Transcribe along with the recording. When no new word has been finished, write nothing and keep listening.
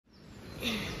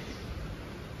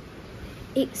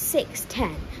It's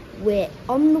 6:10. We're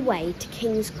on the way to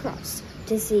King's Cross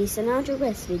to see Sir Nigel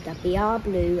Gresley, the BR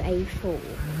Blue A4.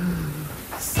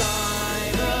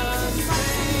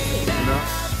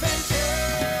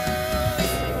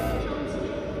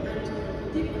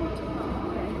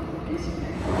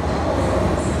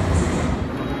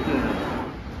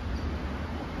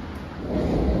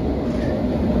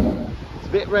 It's a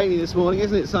bit rainy this morning,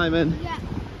 isn't it, Simon? Yeah.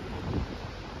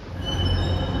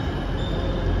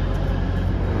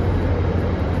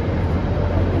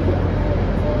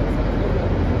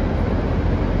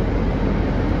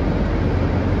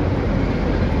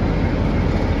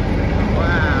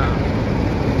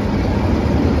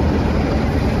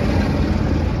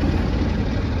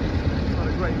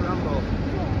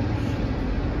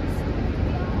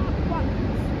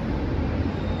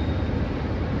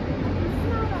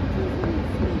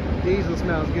 Diesel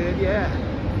smells good, yeah.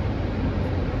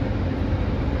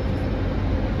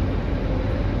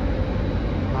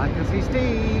 I can see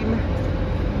steam.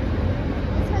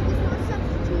 Let's hope it's not a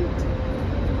substitute.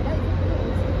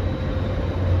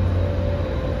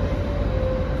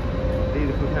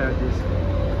 Beautiful characters.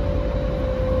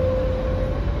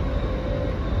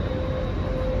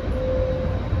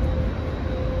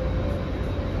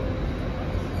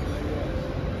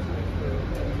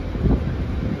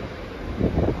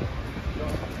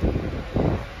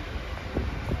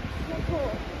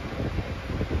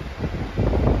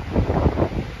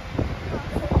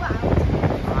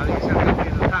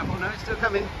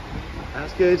 Coming.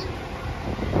 That's good.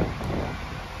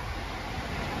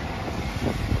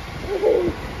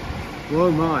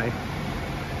 Whoa my.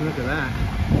 Look at that.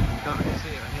 Can't really see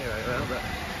it on here very well, but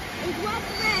It was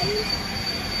rain.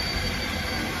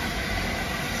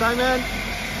 Simon!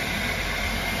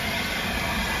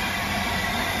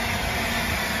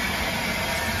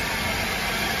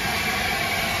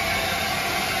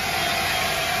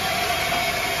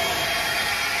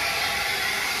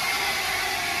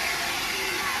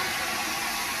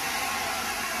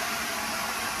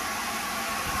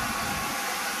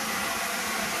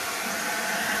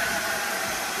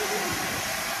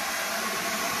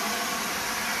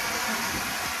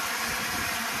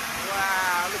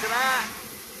 Wow, look at that!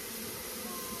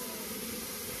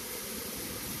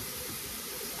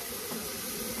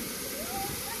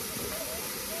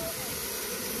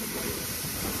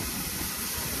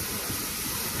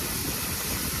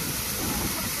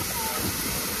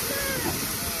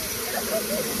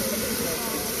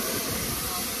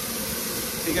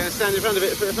 So you're going to stand in front of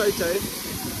it for a photo?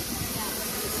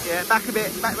 Yeah, back a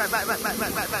bit. Back.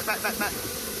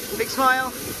 Big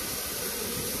smile.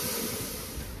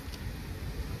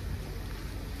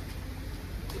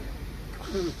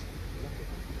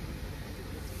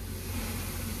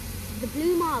 The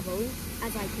blue marble,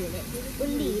 as I call it, will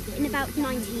leave in about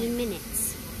 19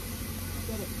 minutes.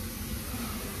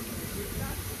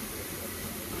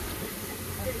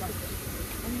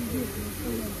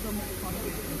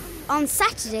 On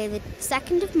Saturday the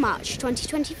 2nd of March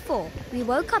 2024, we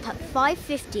woke up at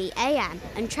 5:50 a.m.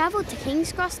 and travelled to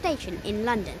King's Cross Station in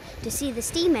London to see the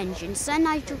steam engine Sir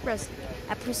Nigel Gresley,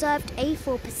 a preserved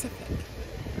A4 Pacific.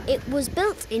 It was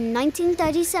built in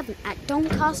 1937 at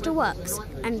Doncaster Works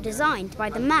and designed by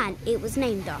the man it was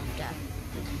named after.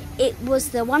 It was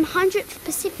the 100th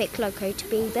Pacific loco to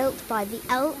be built by the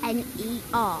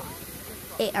LNER.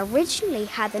 It originally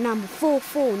had the number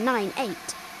 4498,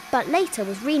 but later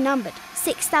was renumbered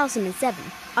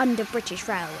 6007 under British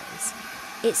Railways.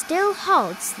 It still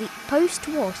holds the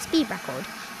post-war speed record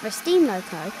for a steam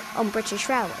loco on British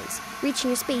Railways,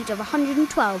 reaching a speed of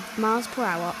 112 miles per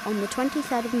hour on the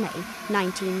 23rd of May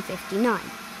 1959.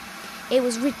 It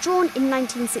was withdrawn in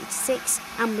 1966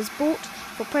 and was bought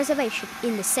for preservation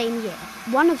in the same year,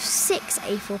 one of 6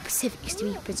 A4 Pacifics to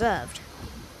be preserved.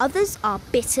 Others are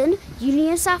Bittern,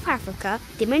 Union of South Africa,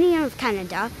 Dominion of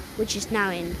Canada, which is now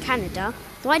in Canada,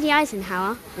 Dwight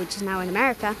Eisenhower, which is now in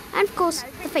America, and of course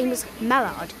the famous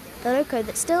Mallard, the loco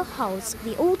that still holds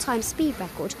the all-time speed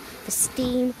record for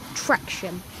steam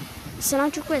traction. Sir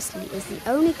Nigel Gresley is the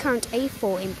only current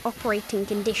A4 in operating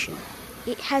condition.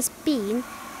 It has been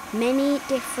many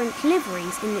different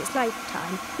liveries in its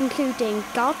lifetime, including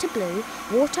Garter Blue,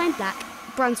 Wartime Black,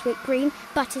 Brunswick Green,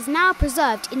 but is now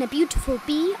preserved in a beautiful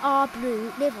BR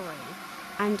Blue livery,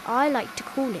 and I like to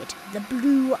call it the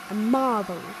Blue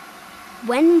Marble.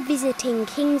 When visiting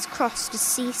King's Cross to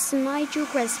see Sir Nigel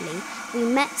Gresley, we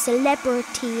met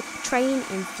celebrity train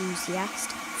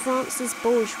enthusiast Francis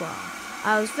Borgeois.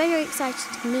 I was very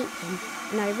excited to meet him,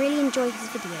 and I really enjoy his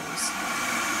videos.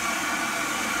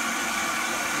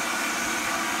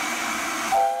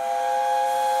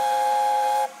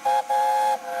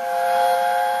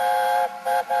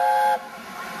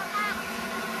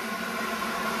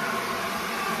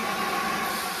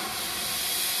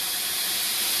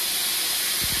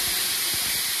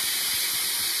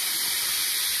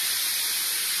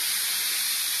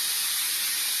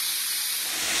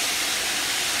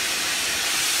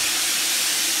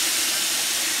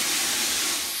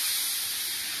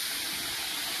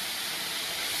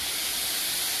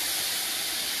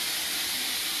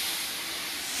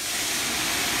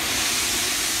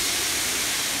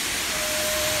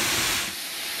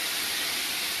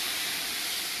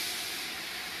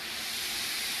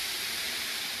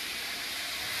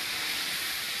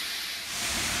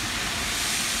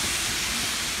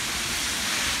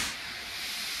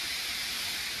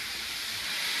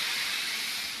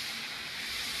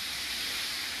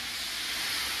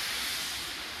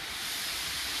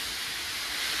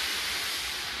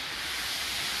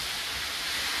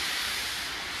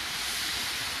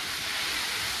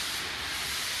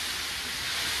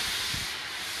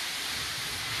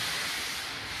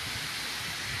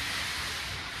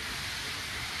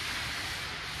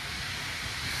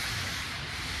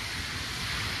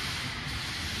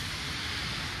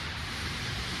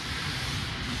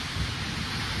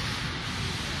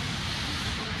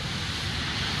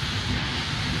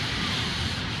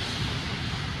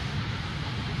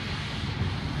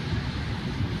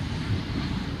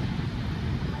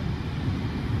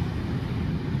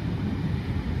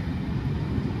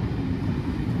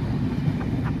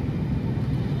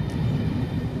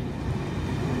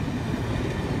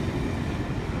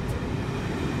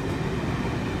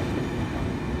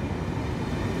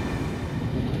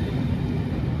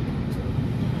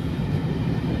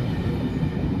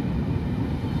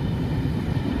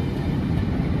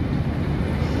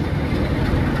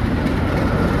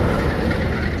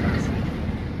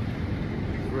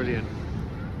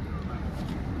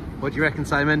 What do you reckon,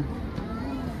 Simon?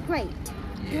 Great.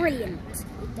 Brilliant.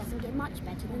 It doesn't get much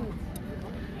better than that.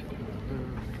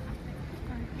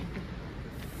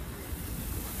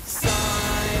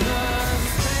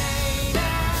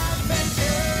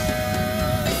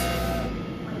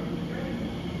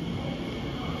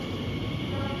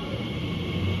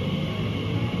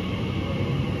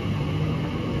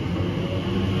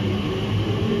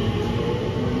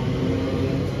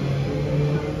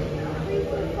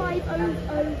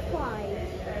 Oh, 5.